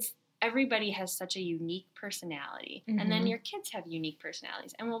 kids, everybody has such a unique personality. Mm-hmm. And then your kids have unique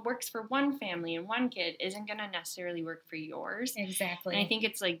personalities. And what works for one family and one kid isn't going to necessarily work for yours. Exactly. And I think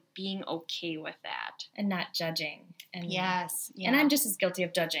it's like being okay with that. And not judging. And yes. Yeah. And I'm just as guilty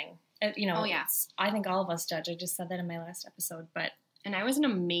of judging. I think all of us judge. I just said that in my last episode, but. And I was an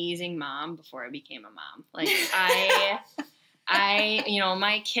amazing mom before I became a mom. Like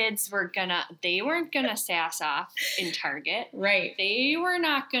my kids they weren't gonna sass off in Target. Right. They were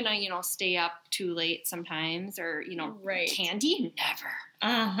not gonna, stay up too late sometimes or, candy, never.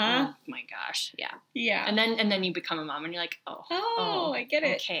 Uh-huh. Oh my gosh. Yeah. Yeah. And then you become a mom and you're like, oh, I get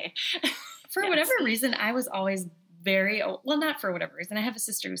it. Okay. For whatever reason, I was always not for whatever reason. I have a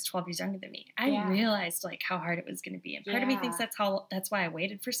sister who's 12 years younger than me. I realized like how hard it was going to be. And part of me thinks that's why I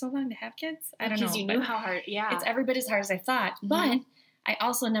waited for so long to have kids. I don't know. Because you knew how hard, it's every bit as hard as I thought. Mm-hmm. But I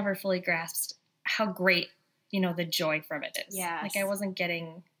also never fully grasped how great, the joy from it is. Yes. Like I wasn't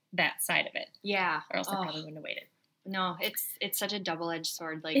getting that side of it. Yeah. Or else I probably wouldn't have waited. No, it's such a double-edged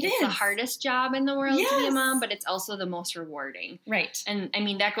sword. Like it's the hardest job in the world to be a mom, but it's also the most rewarding. Right. And I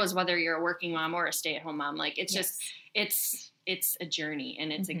mean that goes whether you're a working mom or a stay-at-home mom. Like it's just it's a journey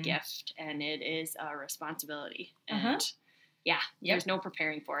and it's a gift and it is a responsibility. And there's no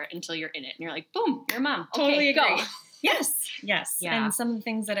preparing for it until you're in it and you're like, boom, you're a mom. Totally okay, agree. Go. Yes. Yeah. And some of the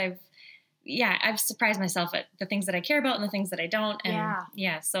things that I've surprised myself at the things that I care about and the things that I don't.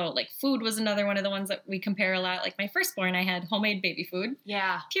 And so like food was another one of the ones that we compare a lot. Like my firstborn, I had homemade baby food.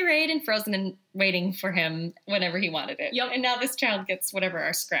 Yeah. Pureed and frozen and waiting for him whenever he wanted it. Yep. And now this child gets whatever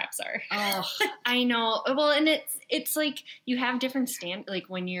our scraps are. Oh, I know. Well, and it's like you have different like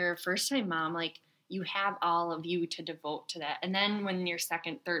when you're a first time mom, like you have all of you to devote to that. And then when you're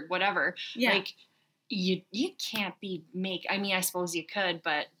second, third, whatever, like you can't I mean, I suppose you could,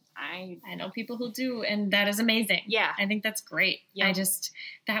 but I know people who do, and that is amazing. Yeah. I think that's great. Yep.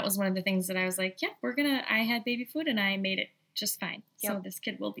 That was one of the things that I was like, I had baby food and I made it just fine. Yep. So this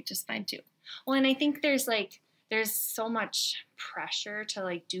kid will be just fine too. Well, and I think there's so much pressure to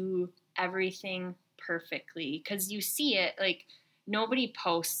like do everything perfectly, because you see it, like, nobody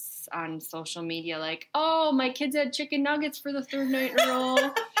posts on social media like, oh, my kids had chicken nuggets for the third night in a row.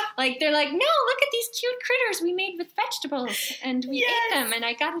 Like, they're like, no, look at these cute critters we made with vegetables, and we ate them, and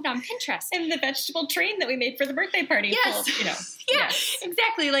I got it on Pinterest. And the vegetable train that we made for the birthday party. Yes. Full, Yes,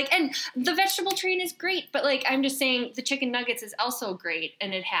 exactly. Like, and the vegetable train is great, but like, I'm just saying the chicken nuggets is also great,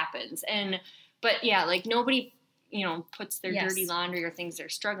 and it happens. But yeah, like, nobody, puts their dirty laundry or things they're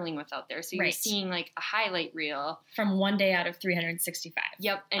struggling with out there. So you're seeing like a highlight reel from one day out of 365.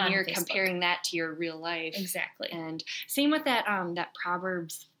 Yep. And you're Facebook. Comparing that to your real life. Exactly. And same with that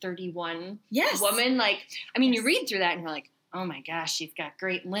Proverbs 31 yes. woman. Like, I mean, you read through that and you're like, oh my gosh, she's got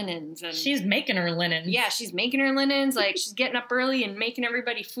great linens. And she's making her linens. Yeah, she's making her linens. Like, she's getting up early and making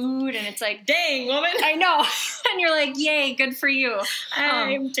everybody food. And it's like, dang, woman. I know. And you're like, yay, good for you.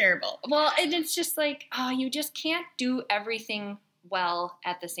 I'm terrible. Well, and it's just like, you just can't do everything well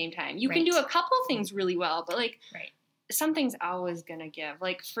at the same time. You can do a couple things really well, but like, something's always going to give.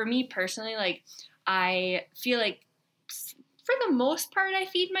 Like, for me personally, like, I feel like for the most part, I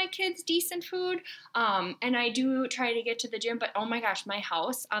feed my kids decent food. And I do try to get to the gym, but oh my gosh, my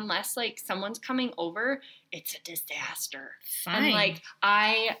house, unless like someone's coming over, it's a disaster. Fine. And like,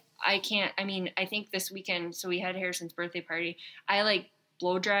 I can't, I mean, I think this weekend, so we had Harrison's birthday party. I like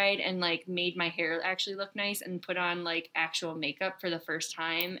blow dried and like made my hair actually look nice and put on like actual makeup for the first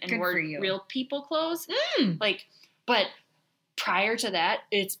time and wore real people clothes. Like, but prior to that,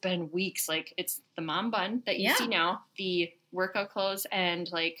 it's been weeks. Like, it's the mom bun that you see now, the workout clothes,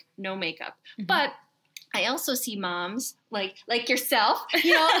 and like no makeup. Mm-hmm. But I also see moms like yourself,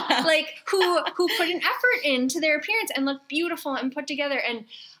 like who put an effort into their appearance and look beautiful and put together. And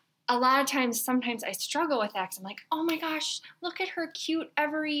a lot of times, sometimes I struggle with that, 'cause I'm like, oh my gosh, look at her cute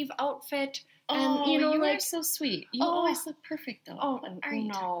Evereve outfit. And, you like, are so sweet. You always look perfect, though. Oh, I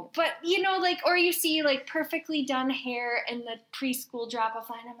know. But, like, or you see, like, perfectly done hair in the preschool drop-off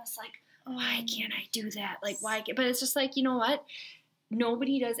line. I'm just like, why can't I do that? Like, why? But it's just like, you know what?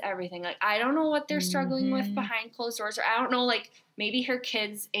 Nobody does everything. Like, I don't know what they're struggling with behind closed doors. Or I don't know, like, maybe her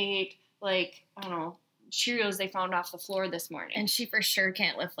kids ate, like, I don't know, Cheerios they found off the floor this morning. And she for sure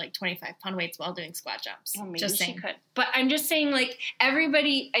can't lift like 25-pound weights while doing squat jumps. Well, maybe she could. But I'm just saying, like,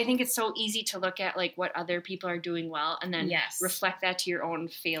 everybody, I think it's so easy to look at like what other people are doing well and then reflect that to your own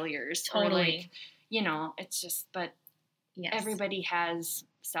failures. Totally. Or like, it's just, but everybody has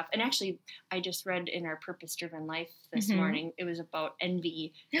stuff. And actually, I just read in our Purpose-Driven Life this morning, it was about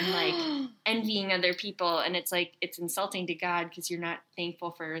envy and like envying other people. And it's like, it's insulting to God because you're not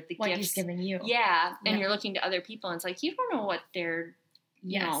thankful for the what gifts He's given you. Yeah. And you're looking to other people and it's like, you don't know what they're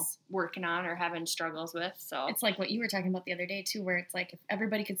working on or having struggles with. So it's like what you were talking about the other day too, where it's like if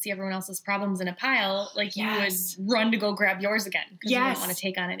everybody could see everyone else's problems in a pile, like you would run to go grab yours again because you don't want to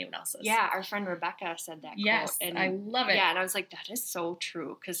take on anyone else's. Yeah, our friend Rebecca said that quote. And I love it. Yeah, and I was like, that is so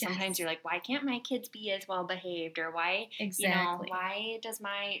true, because sometimes you're like, why can't my kids be as well behaved, or why why does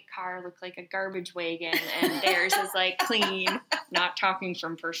my car look like a garbage wagon and theirs is like clean? Not talking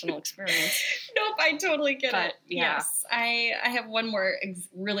from personal experience. Nope, I totally get it. Yeah. Yes, I have one more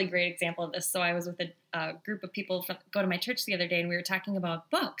really great example of this. So I was with a group of people go to my church the other day, and we were talking about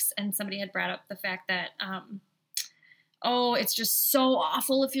books, and somebody had brought up the fact that, it's just so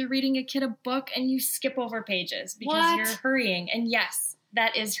awful if you're reading a kid a book and you skip over pages because you're hurrying. And yes,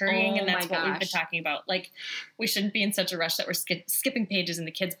 that is hurrying, and that's what we've been talking about. Like, we shouldn't be in such a rush that we're skipping pages in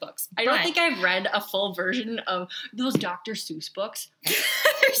the kids' books. I don't think I've read a full version of those Dr. Seuss books.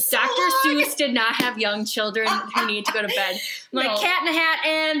 Dr. Seuss did not have young children who need to go to bed. Like Cat in a Hat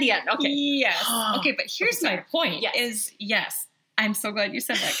and the end. Okay. Yes. Okay, but here's my point yes. I'm so glad you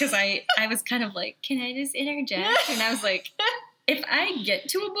said that, because I was kind of like, can I just interject? And I was like, if I get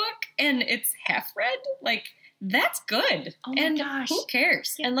to a book and it's half read, like, that's good. Oh my gosh. Who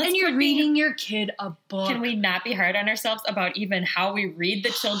cares? Yeah. And you're reading your kid a book. Can we not be hard on ourselves about even how we read the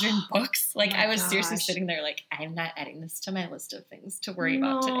children books? Like, I was seriously sitting there like, I'm not adding this to my list of things to worry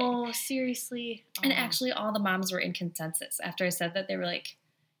about today. No, seriously. And actually, all the moms were in consensus. After I said that, they were like,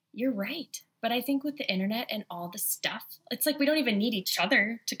 you're right. But I think with the internet and all the stuff, it's like we don't even need each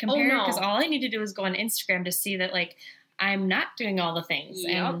other to compare, because all I need to do is go on Instagram to see that, like, I'm not doing all the things.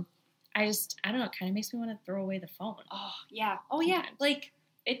 Yep. And I don't know, it kind of makes me want to throw away the phone. Oh, yeah. Oh, yeah. Like,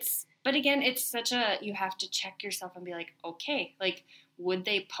 but again, it's such you have to check yourself and be like, okay, like, would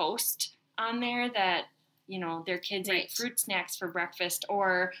they post on there that, their kids Right. ate fruit snacks for breakfast,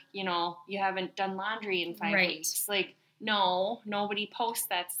 or, you haven't done laundry in 5 Right. weeks. Like, no, nobody posts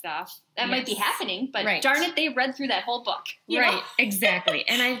that stuff. That might be Yes. happening, but Right. darn it, they read through that whole book. you know? Right, exactly.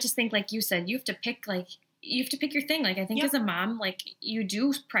 And I just think, like you said, you have to pick your thing. Like, I think Yep. as a mom, like, you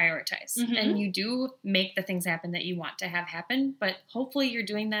do prioritize Mhm. and you do make the things happen that you want to have happen. But hopefully you're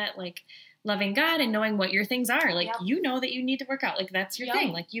doing that, like, loving God and knowing what your things are. Like, Yep. you know that you need to work out. Like, that's your Yep.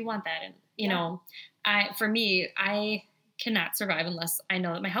 thing. Like, you want that. And, you Yeah. know, for me, I cannot survive unless I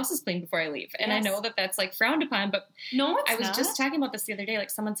know that my house is clean before I leave. And I Yes. know that that's, like, frowned upon. But No, it's I was not. just talking about this the other day.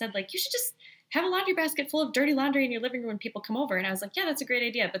 Like, someone said, like, you should just have a laundry basket full of dirty laundry in your living room when people come over. And I was like, yeah, that's a great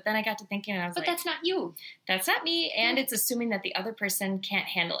idea. But then I got to thinking, and I was But like, that's not you. that's not me. And it's assuming that the other person can't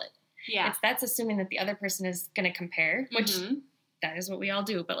handle it. Yeah. That's assuming that the other person is going to compare, which Mhm. that is what we all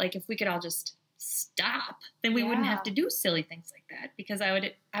do. But, like, if we could all just stop, then we wouldn't have Yeah. to do silly things like that, because I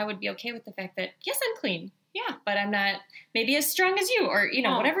would be okay with the fact that, yes, I'm clean, Yeah. but I'm not maybe as strong as you, or,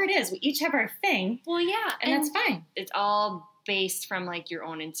 Oh. whatever it is. We each have our thing, Well, yeah. and that's fine. It's all based from, like, your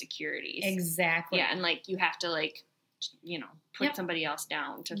own insecurities. Exactly. Yeah, and, like, you have to, like, put Yep. somebody else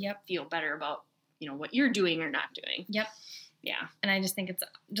down to Yep. feel better about, what you're doing or not doing. Yep. Yeah. And I just think it's,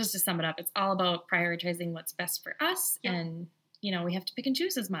 just to sum it up, it's all about prioritizing what's best for us. Yep. And, we have to pick and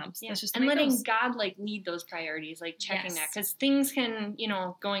choose as moms. Yeah. That's just the And way it letting goes. God, like, lead those priorities, like, checking that. Yes. Because things can,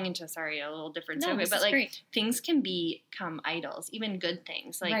 going into, a little different No, subject, this but, is like, great. things can become idols, even good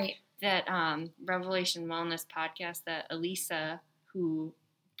things. Like, Right. that Revelation Wellness podcast that Elisa, who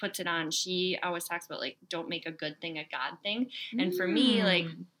puts it on, she always talks about, like, don't make a good thing a God thing. And for me, like,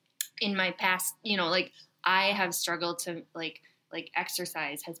 in my past, like, I have struggled to, like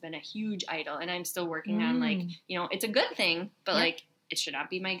exercise has been a huge idol, and I'm still working on, like, it's a good thing, but, Yep. like, it should not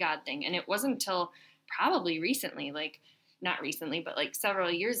be my God thing. And it wasn't until probably recently, like, not recently, but, like,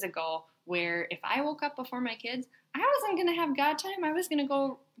 several years ago, where if I woke up before my kids, I wasn't going to have God time. I was going to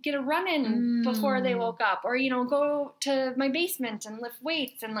go get a run in before they woke up, or, go to my basement and lift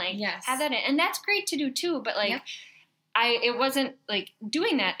weights and, like, Yes. have that in. And that's great to do too. But, like, Yep. it wasn't, like,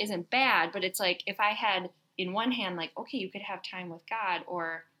 doing that isn't bad, but it's like, if I had in one hand, like, okay, you could have time with God,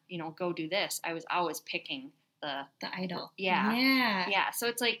 or, go do this. I was always picking the idol. Yeah. Yeah. So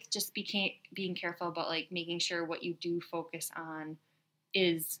it's like, just being careful about, like, making sure what you do focus on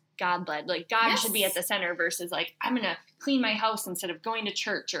is God led. Like, God Yes. should be at the center versus, like, I'm going to clean my house instead of going to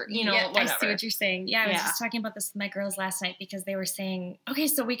church, or, Yeah, whatever. I see what you're saying. Yeah, I was Yeah. just talking about this with my girls last night, because they were saying, okay,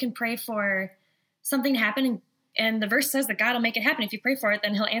 so we can pray for something to happen, and the verse says that God will make it happen. If you pray for it,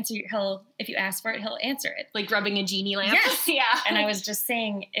 then he'll answer if you ask for it, he'll answer it. Like rubbing a genie lamp. Yes. Yeah. And I was just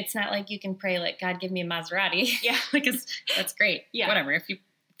saying, it's not like you can pray, like, God, give me a Maserati. Yeah. Because that's great. Yeah. Whatever, if you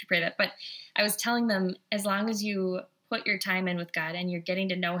pray that. But I was telling them, as long as you put your time in with God and you're getting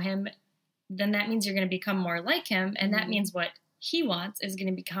to know him, then that means you're going to become more like him. And that Mhm. means what he wants is going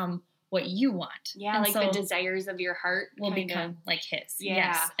to become what you want. Yeah. And Like, so the desires of your heart will kinda- become like his. Yeah.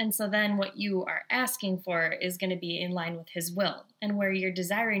 Yes. And so then what you are asking for is going to be in line with his will. And where you're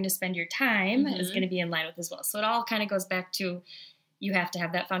desiring to spend your time is Mhm. going to be in line with his will. So it all kind of goes back to, you have to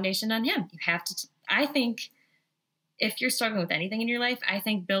have that foundation on him. You have to, I think, if you're struggling with anything in your life, I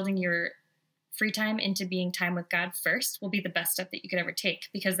think building your free time into being time with God first will be the best step that you could ever take,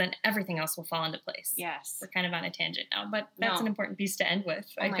 because then everything else will fall into place. Yes. We're kind of on a tangent now, but that's No. an important piece to end with,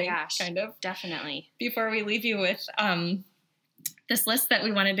 Oh I my think, gosh. kind of. Definitely. Before we leave you with this list that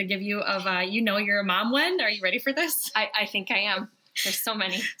we wanted to give you of, you're a mom when? Are you ready for this? I think I am. There's so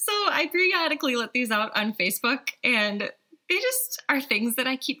many. So I periodically let these out on Facebook, and they just are things that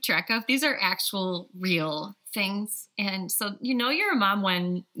I keep track of. These are actual real things. And so you're a mom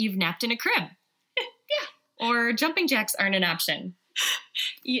when you've napped in a crib. Yeah. Or jumping jacks aren't an option.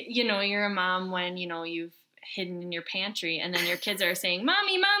 You're a mom when, you've hidden in your pantry, and then your kids are saying,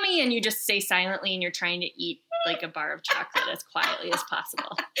 "Mommy, Mommy," and you just stay silently, and you're trying to eat, like, a bar of chocolate as quietly as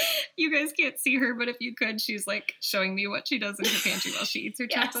possible. You guys can't see her, but if you could, she's, like, showing me what she does in her pantry while she eats her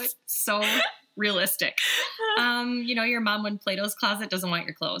Yes. chocolate. So realistic. Your mom when Plato's Closet doesn't want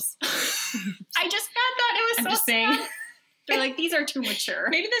your clothes. I just got that. It was I'm so just saying. sad. They're like, these are too mature.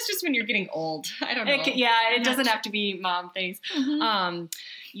 Maybe that's just when you're getting old. I don't know. It doesn't have to be mom things. Mhm.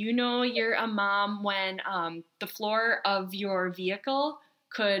 You're a mom when the floor of your vehicle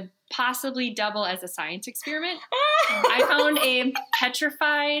could possibly double as a science experiment. I found a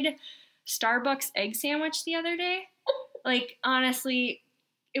petrified Starbucks egg sandwich the other day. Like, honestly,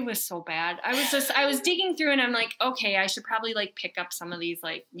 it was so bad. I was digging through, and I'm like, okay, I should probably, like, pick up some of these,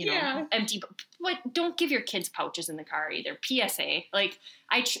 like, Yeah. empty. Don't give your kids pouches in the car either. PSA. Like,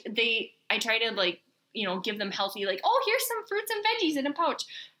 I try to, like, give them healthy, like, oh, here's some fruits and veggies in a pouch.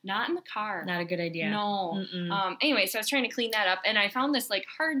 Not in the car. Not a good idea. No. Anyway, so I was trying to clean that up, and I found this like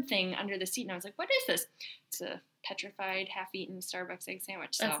hard thing under the seat, and I was like, what is this? It's a petrified, half-eaten Starbucks egg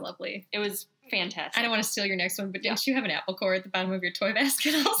sandwich. So That's lovely. it was fantastic. I don't want to steal your next one, but didn't you have an apple core at the bottom of your toy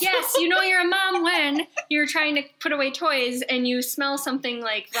basket also? Yes, you're a mom when you're trying to put away toys and you smell something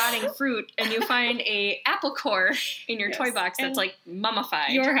like rotting fruit and you find a apple core in your toy box that's like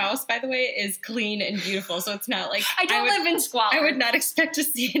mummified. Your house, by the way, is clean and beautiful, so it's not like I don't live in squalor. I would not expect to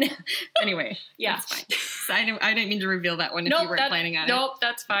see it. Anyway, yeah, that's fine. So I didn't mean to reveal that one if you weren't planning on it. Nope,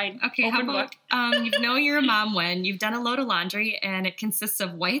 that's fine. Okay, Open how about you know you're a mom when you've done a load of laundry and it consists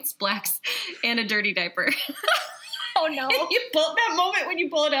of whites, blacks, and a dirty diaper. Oh no! You pull that moment when you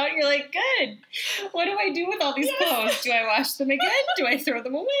pull it out, and you're like, "Good. What do I do with all these clothes? Do I wash them again? Do I throw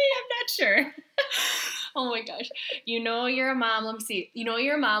them away? I'm not sure." Oh my gosh! You're a mom. Let me see.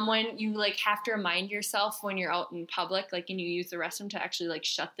 You're a mom when you like have to remind yourself when you're out in public, like, and you use the restroom to actually like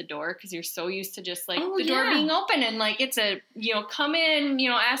shut the door because you're so used to just like the door being open and like it's a come in,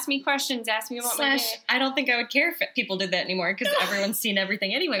 ask me questions, ask me about my day. I don't think I would care if people did that anymore because everyone's seen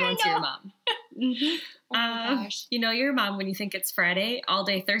everything anyway once you're a mom. Mm-hmm. Oh my gosh. You're a mom when you think it's Friday all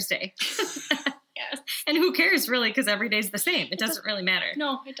day Thursday. Yes. And who cares really because every day's the same. It doesn't really matter.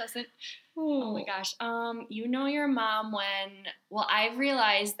 No, it doesn't. Ooh. Oh my gosh. You're a mom when, I've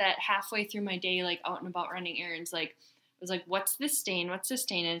realized that halfway through my day, like out and about running errands, like, I was like, what's this stain? What's this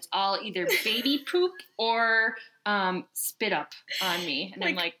stain? And it's all either baby poop or spit up on me. And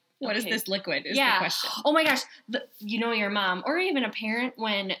I'm like, what is this liquid is the question. Oh my gosh. You're a mom or even a parent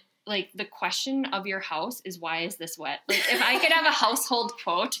when like the question of your house is why is this wet? Like if I could have a household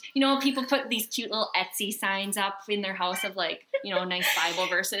quote, people put these cute little Etsy signs up in their house of like, nice Bible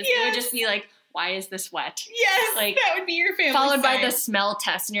verses. Yes. It would just be like, why is this wet? Yes, like that would be your family followed sign. by the smell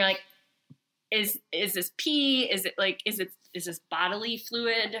test, and you're like, is this pee? Is it like is this bodily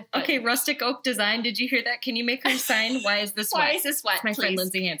fluid? But, okay, Rustic Oak Design. Did you hear that? Can you make her sign? Why is this wet? Why is this wet? It's my friend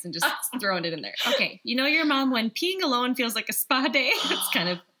Lindsay Hansen just throwing it in there. Okay, you're a mom when peeing alone feels like a spa day. It's kind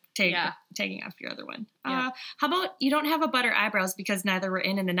of taking off your other one. Yeah. How about you don't have a butt or eyebrows because neither were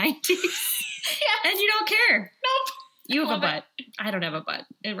in the 90s, and you don't care. Nope. You have a butt. I don't have a butt.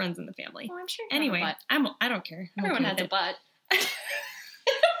 It runs in the family. Well, I'm sure. Anyway, have a butt. I don't care. Everyone has a butt.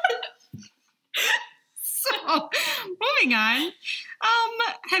 So, moving on.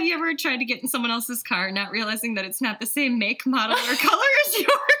 Have you ever tried to get in someone else's car, not realizing that it's not the same make, model, or color as yours?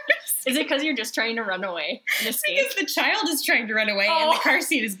 Is it because you're just trying to run away and escape? Because the child is trying to run away and the car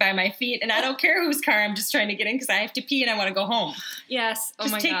seat is by my feet, and I don't care whose car I'm just trying to get in because I have to pee and I want to go home. Yes. Oh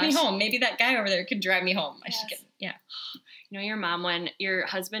just my gosh. Just take me home. Maybe that guy over there could drive me home. Yes. I should get. Yeah. Your mom when your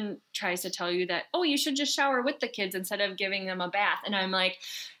husband tries to tell you that, oh, you should just shower with the kids instead of giving them a bath, and I'm like,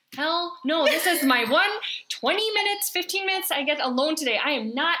 hell no, this is my 20 minutes, 15 minutes I get alone today. I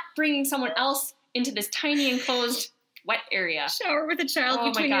am not bringing someone else into this tiny enclosed wet area. Shower with a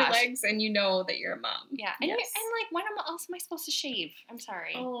child between your legs and you know that you're a mom. Yeah. And, and like, when else am I supposed to shave? I'm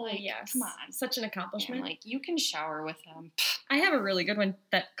sorry. Oh, like, yes. Come on. Such an accomplishment. Yeah, like, you can shower with them. I have a really good one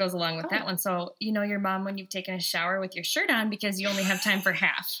that goes along with that one. So, your mom when you've taken a shower with your shirt on because you only have time for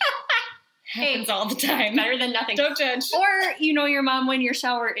half. Happens all the time. Better than nothing. Don't judge. Or, your mom when your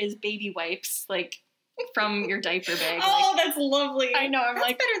shower is baby wipes, like, from your diaper bag. Oh, that's lovely. I know. I'm that's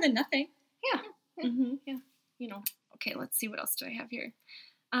like, better than nothing. Yeah. Mm-hmm. Yeah. Okay, let's see what else do I have here.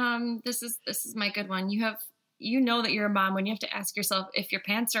 This is my good one. You know that you're a mom when you have to ask yourself if your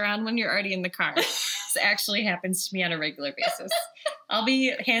pants are on when you're already in the car. This actually happens to me on a regular basis. I'll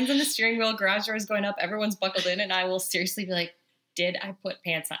be hands on the steering wheel, garage door is going up, everyone's buckled in, and I will seriously be like, did I put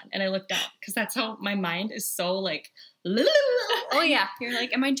pants on? And I look down because that's how my mind is so like, oh yeah. You're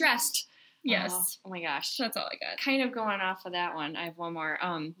like, am I dressed? Yes. Oh my gosh. That's all I got. Kind of going off of that one. I have one more.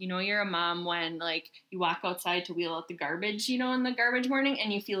 You're a mom when like you walk outside to wheel out the garbage, in the garbage morning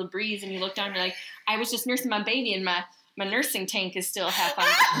and you feel a breeze and you look down and you're like, I was just nursing my baby and my nursing tank is still half on.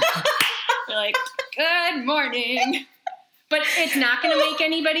 You're like, good morning. But it's not going to make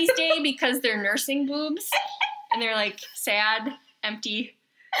anybody's day because they're nursing boobs and they're like sad, empty,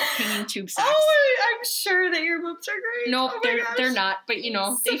 hanging tube socks. Oh, I'm sure that your boobs are great. Nope, they're not. But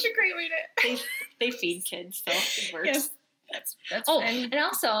such a great way to. They feed kids, so it works. Yes, that's. And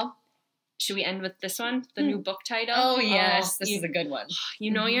also, should we end with this one? The new book title. Oh yes, this is a good one.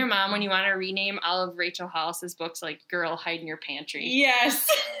 Your mom when you want to rename all of Rachel Hollis's books like "Girl, Hide in Your Pantry." Yes,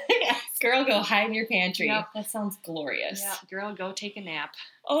 yes. Girl, go hide in your pantry. Yep. That sounds glorious. Yeah. Girl, go take a nap.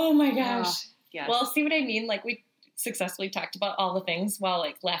 Oh my gosh. Yes. Well, see what I mean? Like successfully talked about all the things while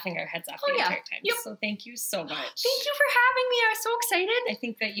like laughing our heads off the entire time. Yep. So thank you so much. Thank you for having me. I was so excited. I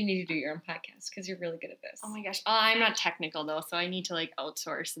think that you need to do your own podcast because you're really good at this. Oh my gosh. I'm not technical though, so I need to like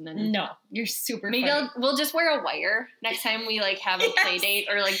outsource and then. No, you're super Maybe funny. we'll just wear a wire next time we like have a play date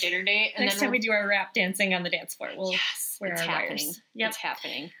or like dinner date. And Next time we do our rap dancing on the dance floor, we'll wear it's our happening. wires. Yep. It's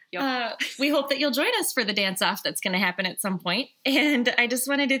happening. Yep. We hope that you'll join us for the dance-off that's going to happen at some point. And I just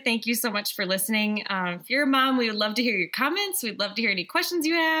wanted to thank you so much for listening. If you're a mom, we would love to hear your comments. We'd love to hear any questions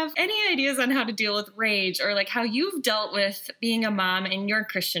you have, any ideas on how to deal with rage or like how you've dealt with being a mom in your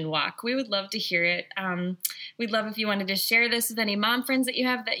Christian walk. We would love to hear it. We'd love if you wanted to share this with any mom friends that you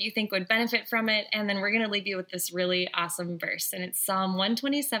have that you think would benefit from it. And then we're going to leave you with this really awesome verse. And it's Psalm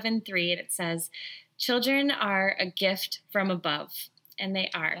 127:3, and it says, "Children are a gift from above." And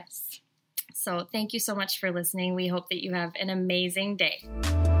they are. Yes. So thank you so much for listening. We hope that you have an amazing day.